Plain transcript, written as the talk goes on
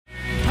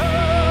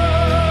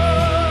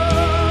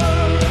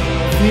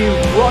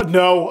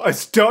No,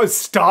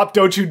 stop.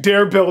 Don't you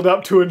dare build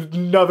up to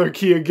another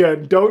key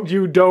again. Don't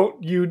you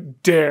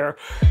dare.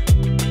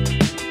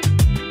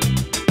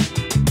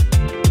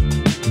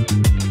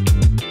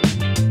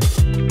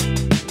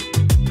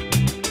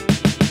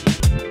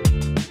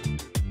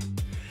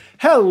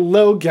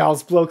 Hello,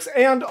 gals, blokes,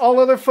 and all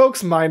other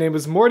folks. My name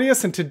is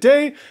Mortius, and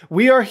today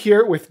we are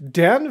here with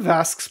Dan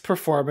Vasc's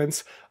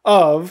performance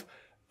of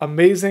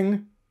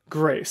Amazing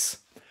Grace.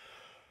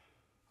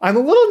 I'm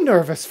a little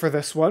nervous for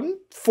this one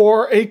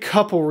for a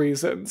couple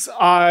reasons.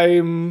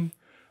 I'm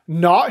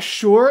not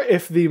sure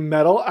if the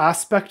metal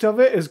aspect of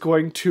it is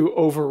going to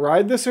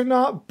override this or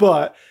not,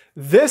 but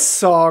this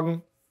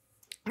song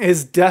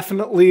is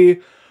definitely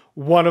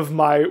one of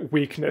my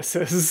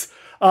weaknesses.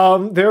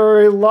 There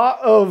are a lot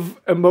of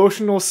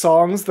emotional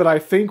songs that I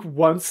think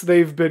once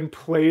they've been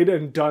played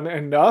and done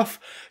enough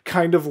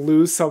kind of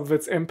lose some of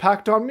its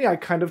impact on me. I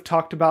kind of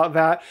talked about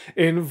that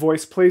in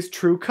Voice Play's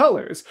True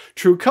Colors.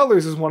 True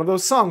Colors is one of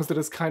those songs that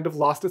has kind of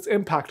lost its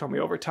impact on me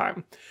over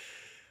time.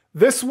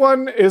 This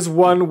one is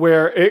one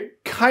where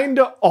it kind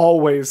of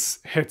always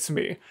hits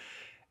me.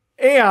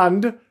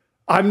 And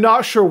I'm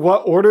not sure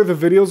what order the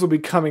videos will be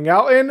coming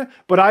out in,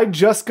 but I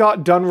just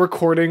got done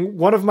recording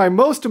one of my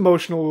most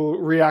emotional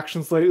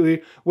reactions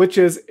lately, which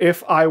is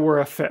If I Were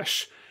a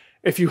Fish.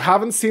 If you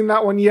haven't seen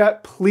that one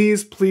yet,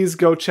 please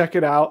go check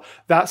it out.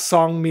 That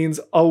song means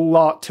a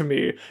lot to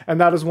me,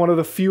 and that is one of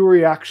the few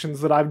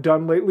reactions that I've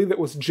done lately that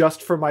was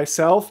just for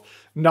myself,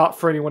 not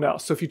for anyone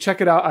else. So if you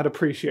check it out, I'd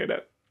appreciate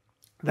it.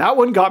 That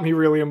one got me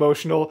really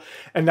emotional,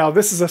 and now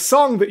this is a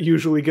song that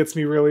usually gets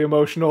me really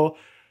emotional.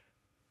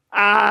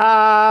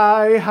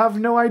 I have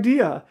no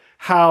idea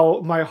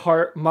how my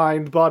heart,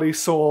 mind, body,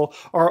 soul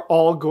are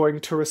all going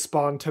to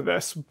respond to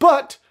this,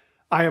 but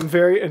I am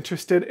very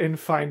interested in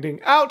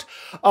finding out.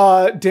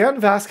 Dan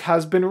Vasc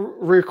has been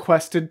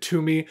requested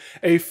to me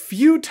a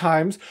few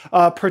times,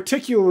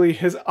 particularly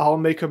his I'll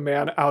Make a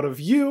Man Out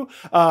of You.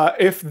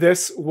 If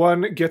this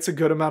one gets a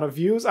good amount of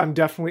views, I'm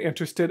definitely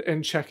interested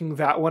in checking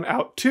that one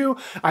out too.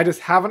 I just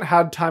haven't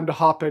had time to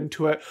hop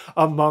into it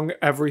among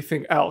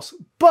everything else.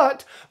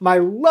 But my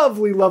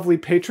lovely, lovely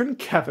patron,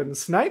 Kevin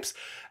Snipes,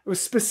 was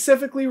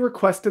specifically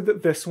requested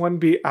that this one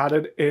be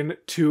added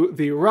into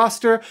the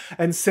roster,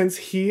 and since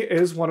he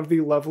is one of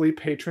the lovely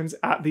patrons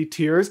at the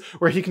tiers,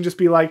 where he can just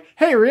be like,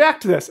 hey,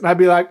 react to this, and I'd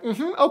be like,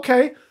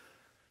 okay,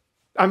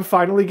 I'm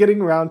finally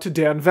getting around to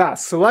Dan Vasc.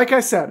 So like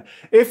I said,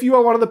 if you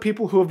are one of the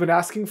people who have been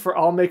asking for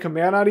I'll Make a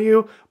Man Out of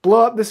You,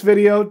 blow up this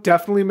video,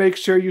 definitely make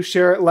sure you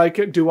share it, like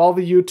it, do all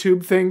the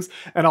YouTube things,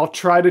 and I'll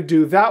try to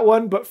do that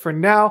one, but for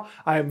now,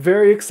 I am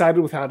very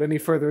excited without any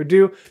further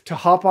ado to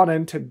hop on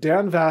into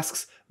Dan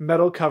Vasc's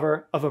metal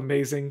cover of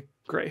Amazing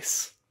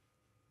Grace.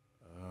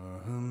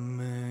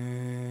 Amazing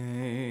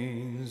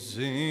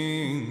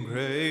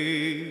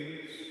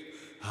grace,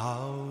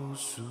 how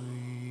sweet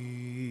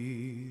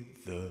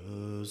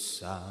the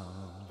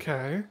sound.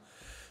 Okay.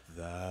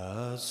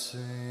 That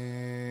saved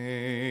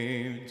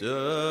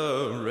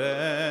a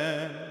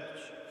wretch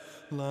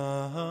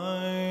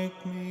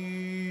like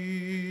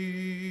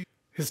me.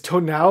 His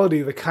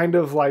tonality, the kind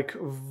of like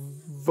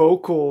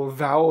vocal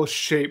vowel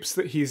shapes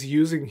that he's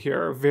using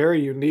here are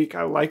very unique.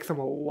 I like them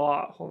a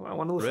lot. Hold on, I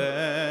want to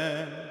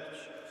listen.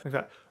 Like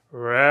that.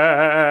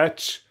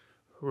 Wretch,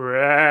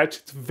 wretch.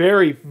 It's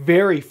very,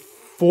 very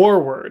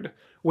forward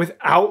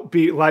without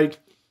like,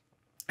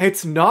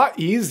 it's not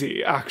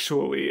easy,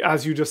 actually,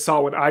 as you just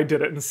saw when I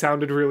did it and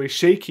sounded really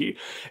shaky.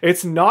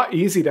 It's not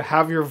easy to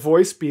have your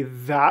voice be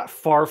that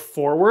far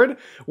forward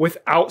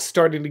without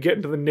starting to get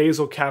into the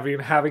nasal cavity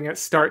and having it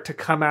start to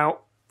come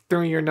out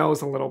through your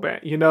nose a little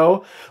bit, you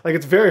know? Like,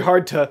 it's very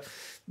hard to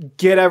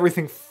get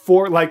everything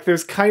like,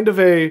 there's kind of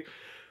a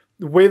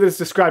way that it's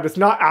described. It's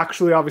not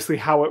actually obviously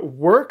how it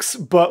works,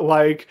 but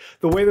like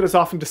the way that it's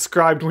often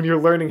described when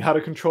you're learning how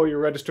to control your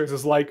registers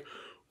is like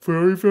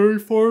very, very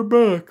far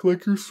back,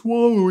 like you're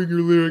swallowing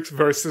your lyrics,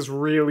 versus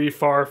really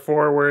far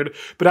forward.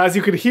 But as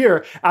you could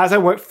hear, as I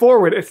went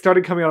forward, it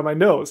started coming out of my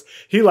nose.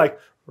 He like,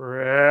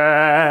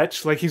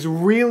 wretch, like he's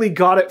really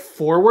got it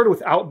forward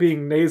without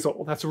being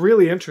nasal. That's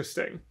really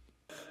interesting.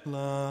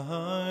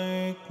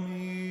 Like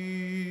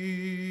me.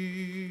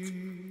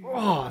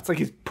 Oh, it's like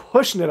he's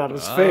pushing it out of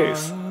his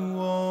face. I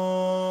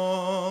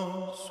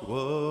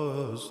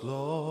was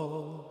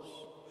lost,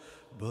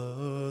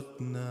 but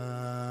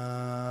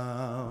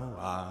now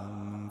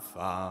I'm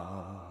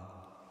found.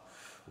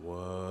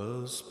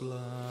 Was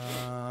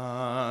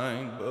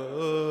blind,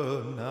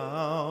 but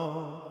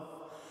now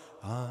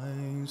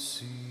I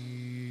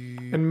see.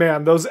 And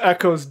man, those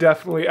echoes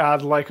definitely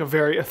add like a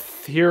very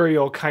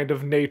ethereal kind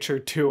of nature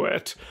to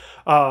it,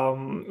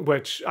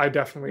 which I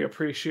definitely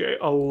appreciate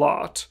a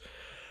lot.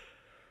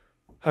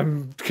 I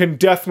can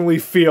definitely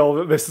feel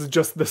that this is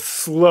just the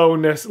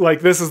slowness,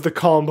 like this is the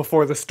calm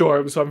before the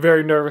storm, so I'm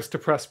very nervous to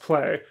press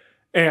play.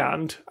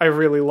 And I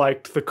really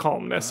liked the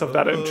calmness of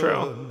that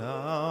intro.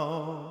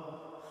 Now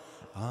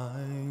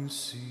I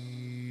see.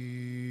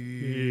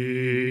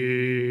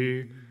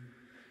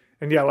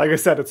 And yeah, like I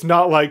said, it's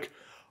not like,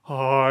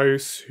 I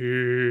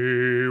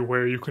see,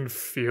 where you can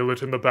feel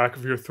it in the back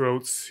of your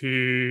throat,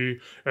 see,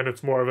 and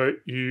it's more of a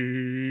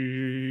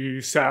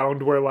E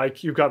sound where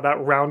like you've got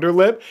that rounder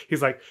lip.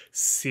 He's like,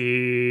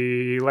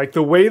 see, like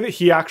the way that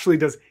he actually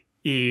does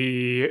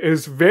E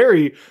is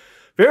very,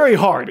 very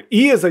hard.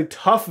 E is a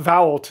tough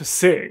vowel to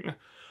sing,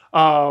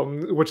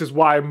 which is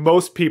why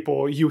most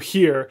people you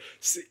hear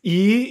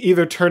E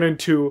either turn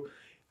into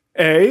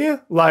A,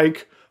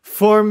 like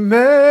for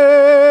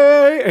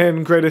May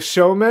and Greatest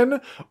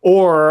Showman,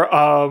 or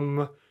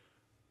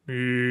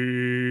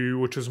E,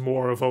 which is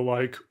more of a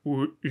like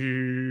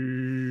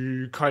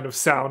E kind of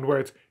sound where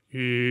it's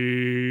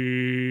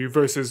E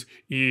versus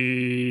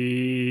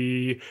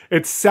E.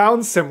 It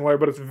sounds similar,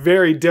 but it's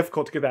very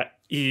difficult to get that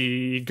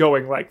E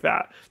going like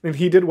that. And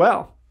he did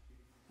well.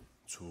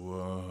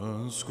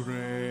 'Twas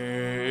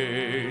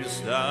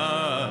grace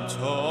that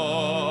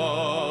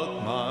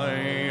taught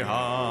my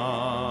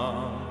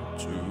heart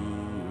to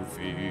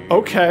feel.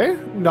 Okay,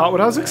 not what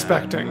I was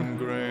expecting. And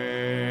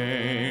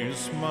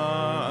grace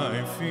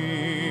my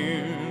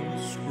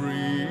fears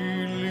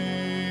relieve.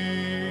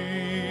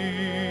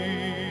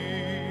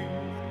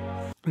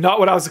 Not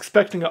what I was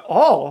expecting at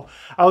all.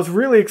 I was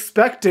really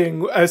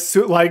expecting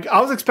like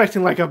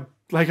a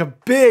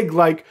big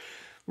like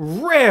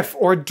riff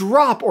or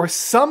drop or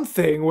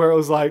something where it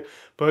was like,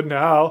 but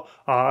now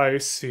I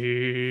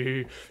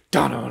see,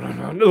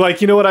 dun-dun-dun-dun.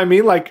 Like, you know what I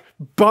mean? Like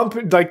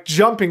like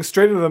jumping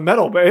straight into the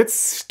metal, but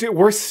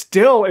we're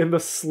still in the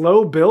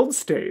slow build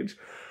stage.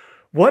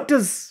 What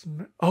does,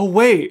 oh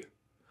wait.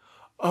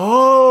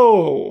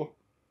 Oh,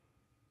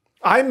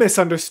 I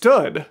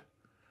misunderstood.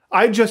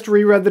 I just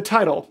reread the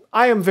title.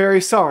 I am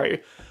very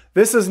sorry.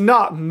 This is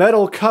not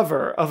metal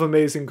cover of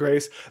Amazing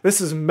Grace.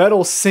 This is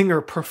metal singer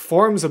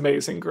performs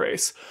Amazing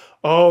Grace.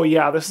 Oh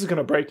yeah, this is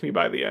gonna break me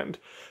by the end.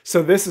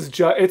 So this is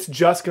it's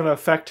just gonna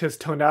affect his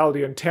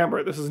tonality and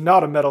timbre. This is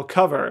not a metal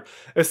cover.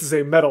 This is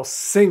a metal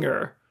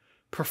singer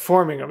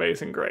performing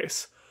Amazing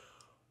Grace.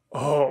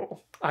 Oh,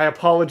 I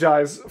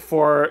apologize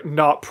for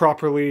not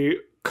properly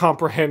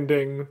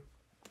comprehending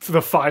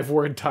the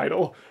 5-word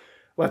title.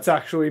 Let's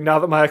actually, now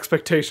that my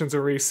expectations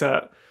are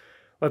reset,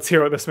 let's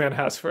hear what this man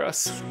has for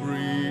us.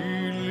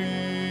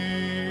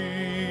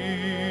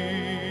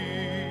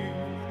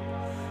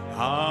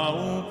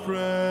 How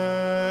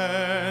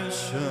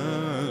precious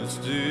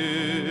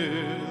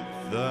did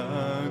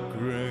the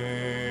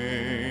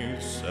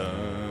grace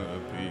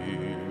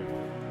appear,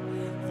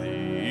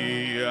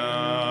 the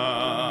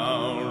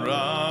hour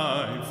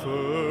I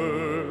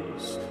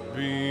first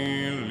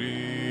believed.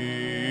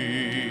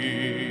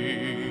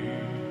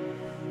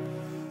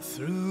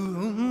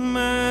 Through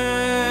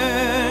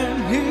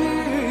many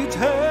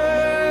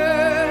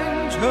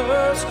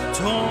dangers,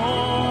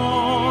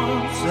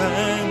 toils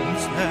and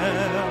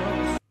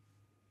snares.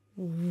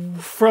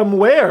 From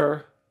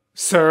where,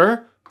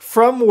 sir?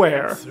 From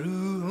where?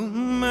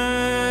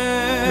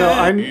 No,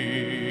 I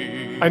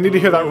need to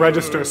hear that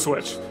register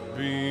switch.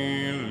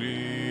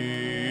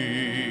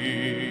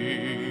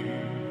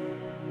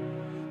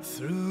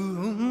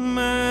 Through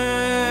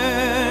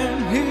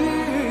many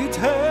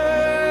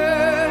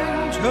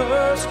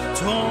dangers,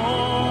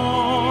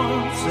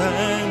 toils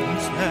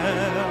and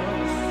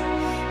snares,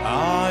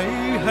 I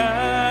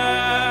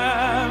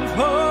have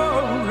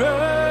already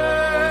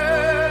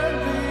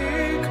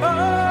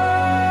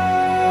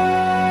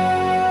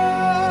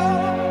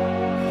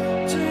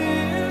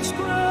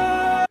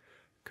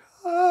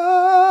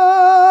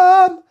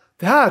Come.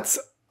 That's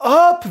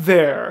up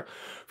there.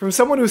 From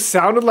someone who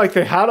sounded like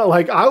they had it,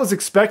 like I was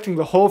expecting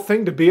the whole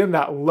thing to be in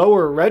that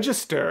lower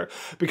register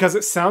because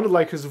it sounded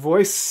like his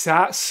voice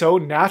sat so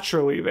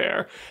naturally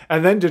there.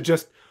 And then to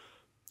just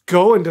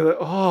go into the,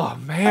 oh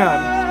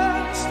man.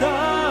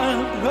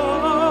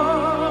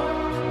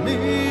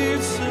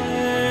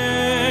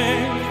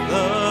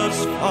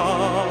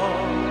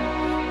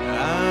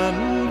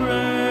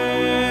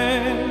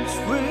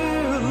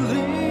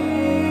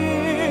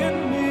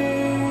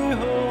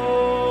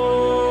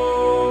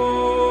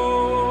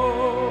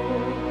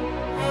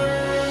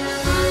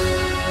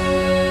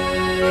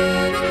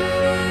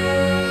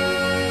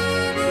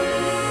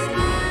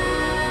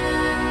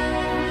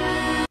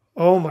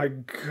 Oh my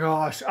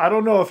gosh, I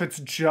don't know if it's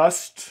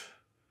just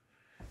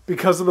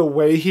because of the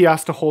way he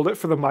has to hold it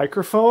for the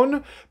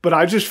microphone, but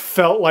I just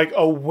felt like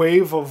a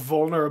wave of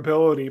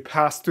vulnerability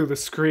pass through the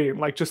screen.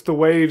 Like just the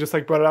way he just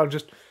like brought it out,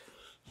 just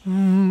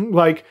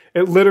like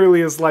it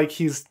literally is like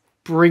he's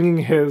bringing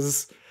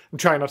his, I'm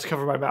trying not to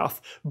cover my mouth,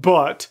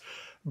 but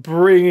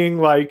bringing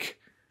like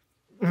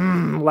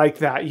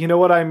that. You know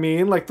what I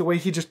mean? Like the way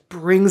he just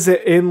brings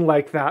it in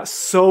like that,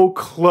 so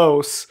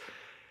close.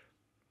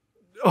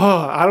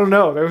 Oh, I don't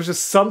know. There was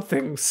just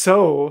something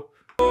so...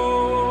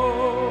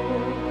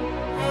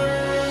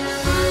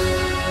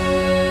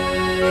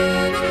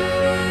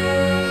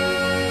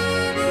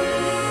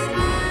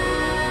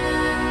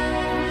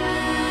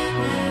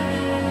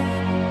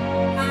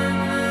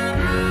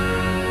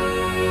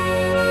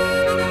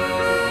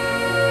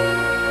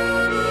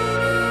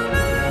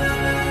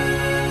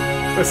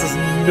 This is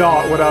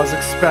not what I was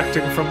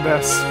expecting from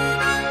this.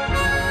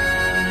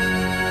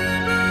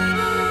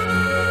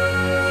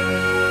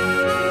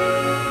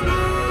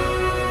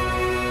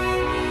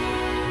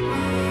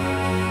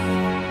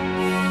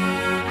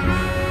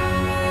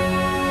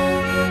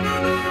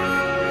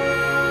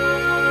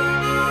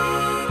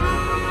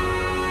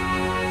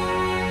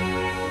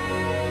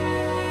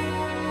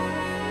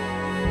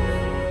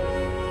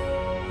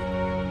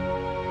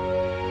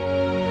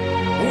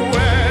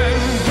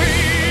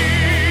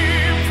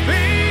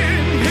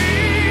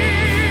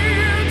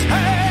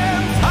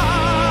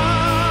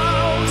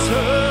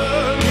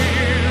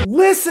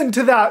 listen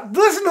to that.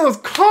 Listen to those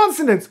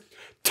consonants.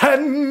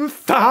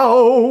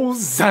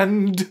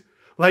 10,000.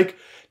 Like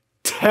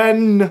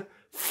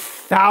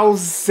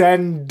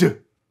 10,000.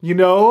 You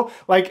know?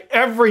 Like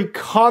every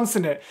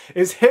consonant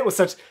is hit with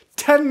such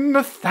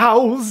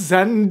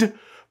 10,000.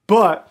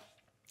 But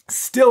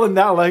still in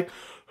that like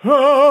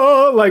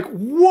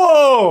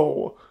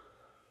whoa.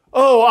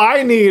 Oh,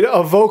 I need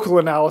a vocal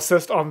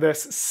analyst on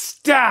this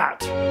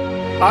stat.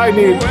 I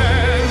need...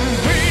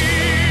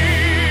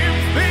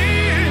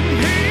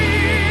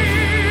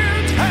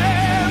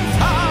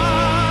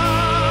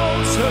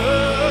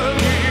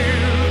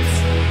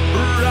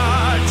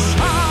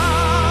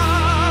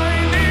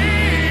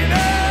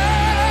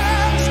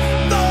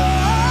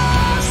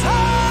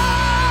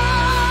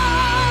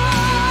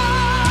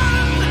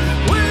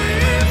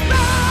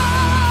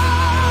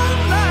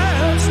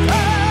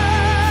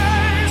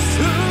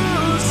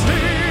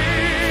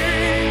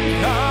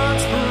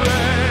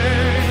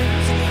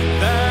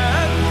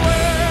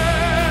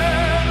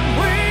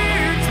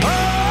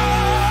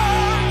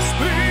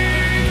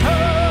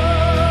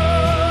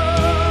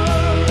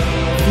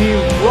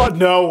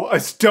 No,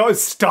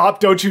 stop.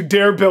 Don't you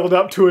dare build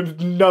up to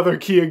another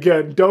key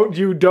again. Don't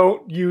you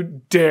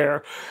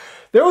dare.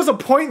 There was a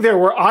point there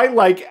where I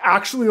like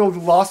actually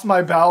lost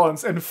my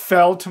balance and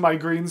fell to my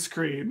green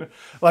screen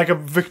like a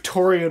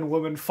Victorian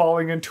woman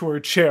falling into her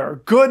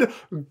chair. Good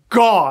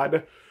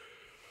God.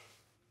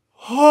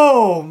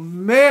 Oh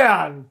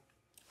man.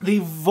 The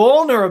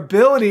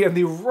vulnerability and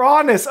the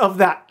rawness of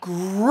that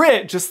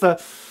grit, just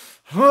the,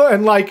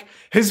 and like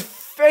his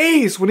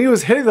face when he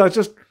was hitting that,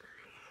 just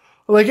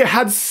like it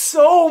had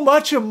so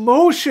much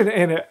emotion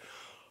in it.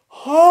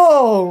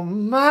 Oh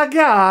my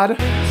God.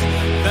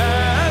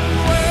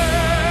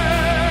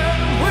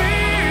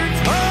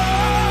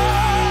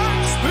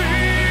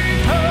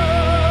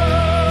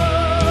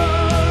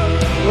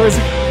 Where is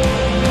it?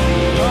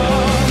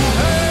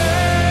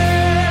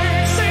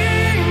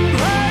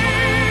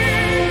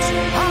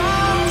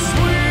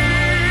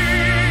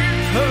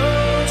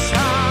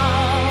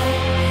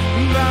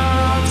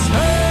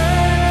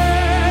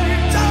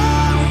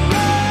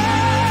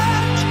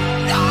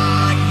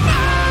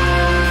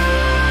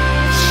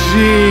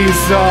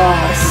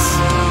 Jesus.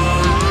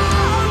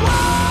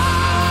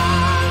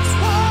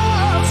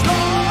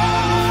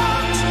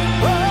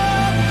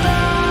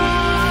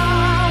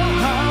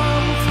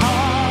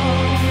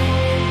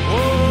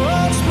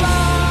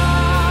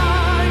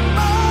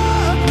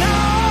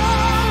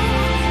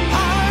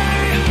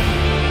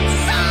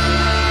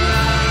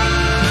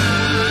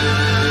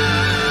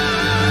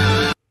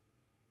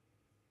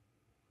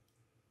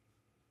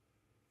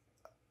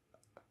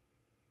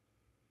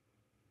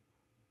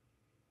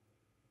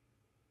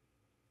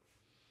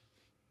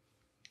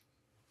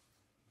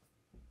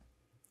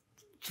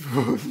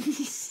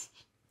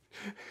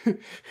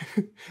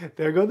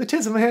 There go the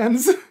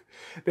Tismans.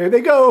 There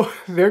they go.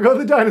 There go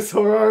the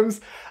dinosaur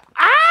arms.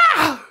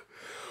 Ah!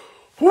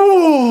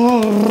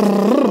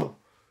 Ooh.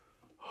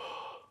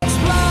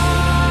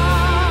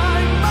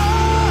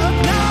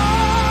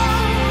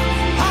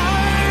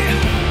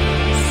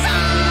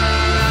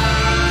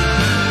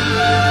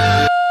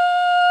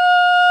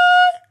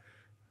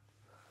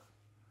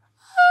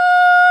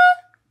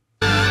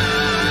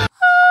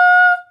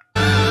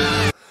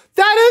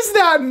 That is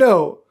that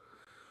note.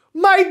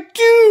 My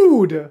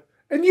dude!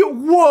 And you,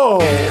 whoa!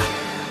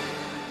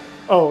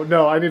 Oh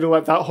no, I need to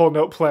let that whole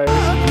note play.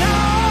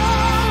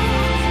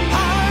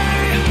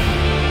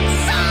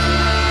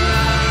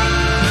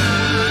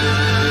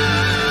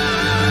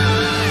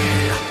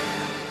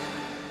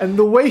 And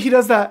the way he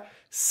does that,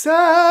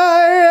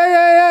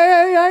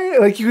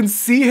 like you can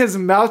see his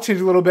mouth change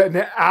a little bit and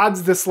it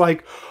adds this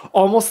like,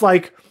 almost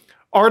like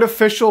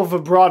artificial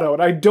vibrato.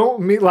 And I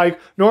don't mean like,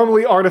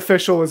 normally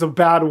artificial is a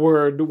bad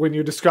word when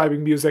you're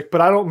describing music,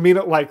 but I don't mean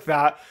it like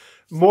that.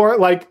 More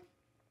like,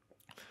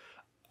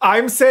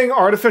 I'm saying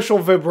artificial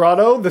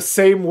vibrato the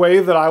same way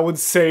that I would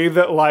say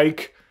that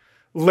like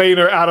Lane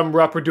or Adam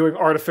Rupp are doing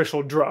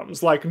artificial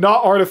drums. Like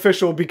not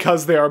artificial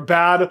because they are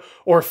bad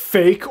or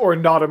fake or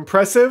not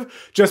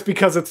impressive, just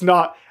because it's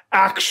not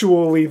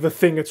actually the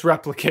thing it's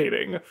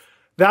replicating.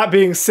 That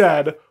being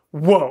said,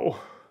 whoa.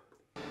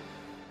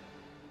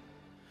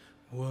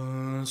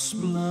 Was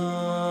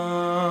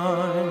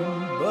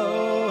blind,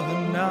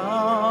 but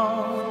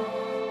now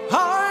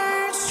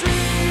I see.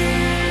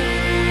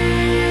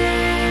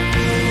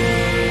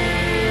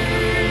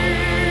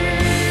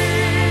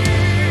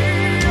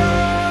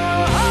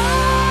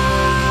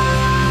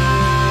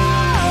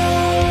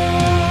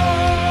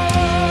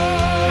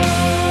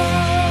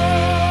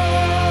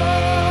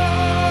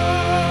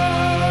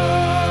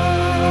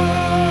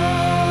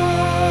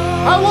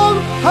 How long?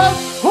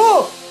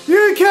 Oh,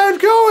 you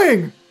kept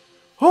going.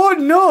 Oh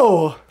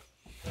no!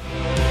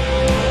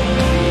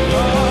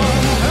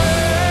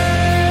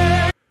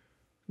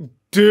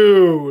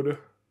 Dude.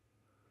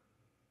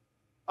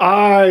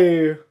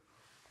 I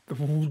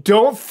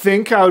don't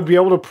think I would be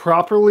able to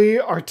properly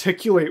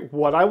articulate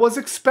what I was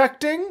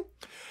expecting,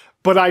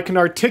 but I can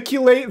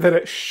articulate that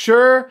it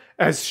sure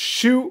as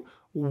shoot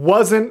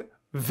wasn't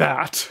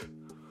that.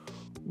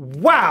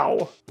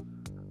 Wow,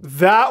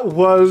 that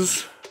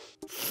was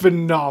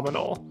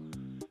phenomenal.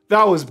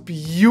 That was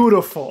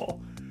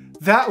beautiful.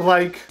 That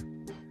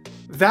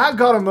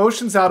got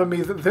emotions out of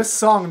me that this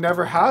song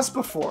never has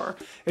before.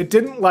 It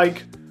didn't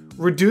like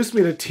reduce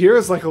me to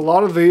tears like a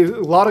lot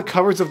of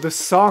covers of this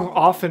song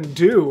often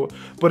do,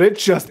 but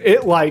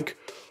it like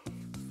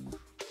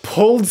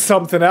pulled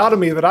something out of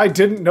me that I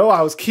didn't know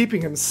I was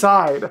keeping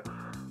inside.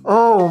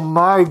 Oh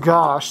my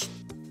gosh.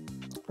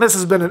 This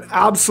has been an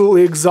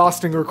absolutely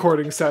exhausting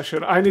recording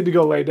session. I need to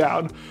go lay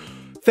down.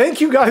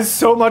 Thank you guys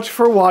so much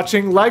for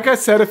watching. Like I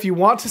said, if you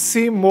want to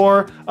see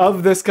more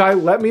of this guy,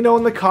 let me know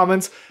in the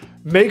comments.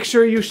 Make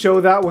sure you show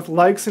that with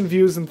likes and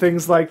views and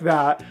things like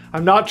that.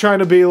 I'm not trying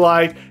to be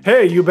like,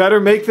 hey, you better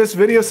make this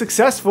video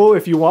successful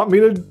if you want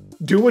me to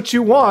do what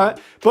you want,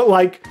 but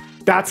like,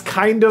 that's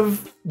kind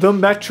of the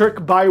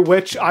metric by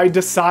which I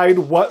decide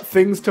what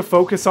things to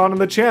focus on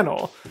the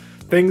channel.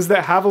 Things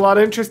that have a lot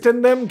of interest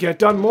in them get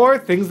done more,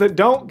 things that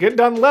don't get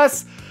done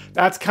less.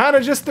 That's kind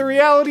of just the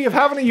reality of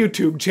having a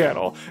YouTube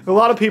channel. A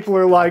lot of people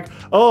are like,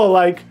 oh,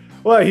 like,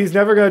 well, he's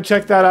never gonna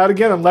check that out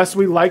again unless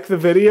we like the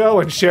video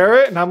and share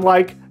it. And I'm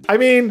like, I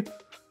mean,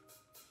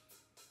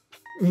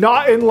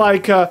 not in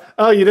like,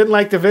 oh, you didn't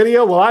like the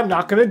video? Well, I'm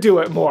not gonna do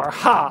it more,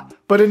 ha.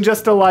 But in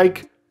just a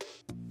like,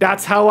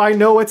 that's how I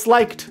know it's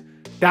liked.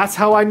 That's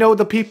how I know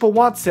the people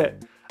wants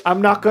it.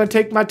 I'm not gonna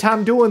take my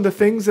time doing the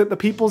things that the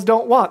peoples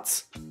don't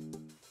wants.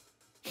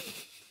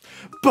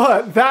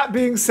 But that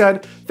being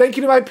said, thank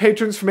you to my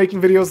patrons for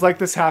making videos like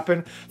this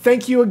happen.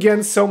 Thank you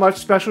again so much.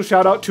 Special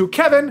shout out to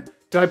Kevin.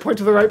 Did I point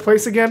to the right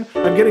place again?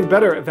 I'm getting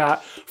better at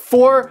that.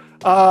 For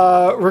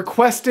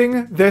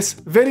requesting this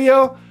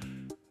video.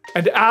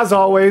 And as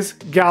always,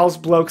 gals,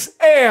 blokes,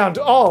 and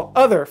all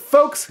other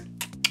folks,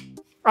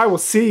 I will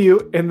see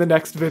you in the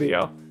next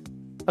video.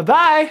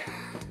 Bye!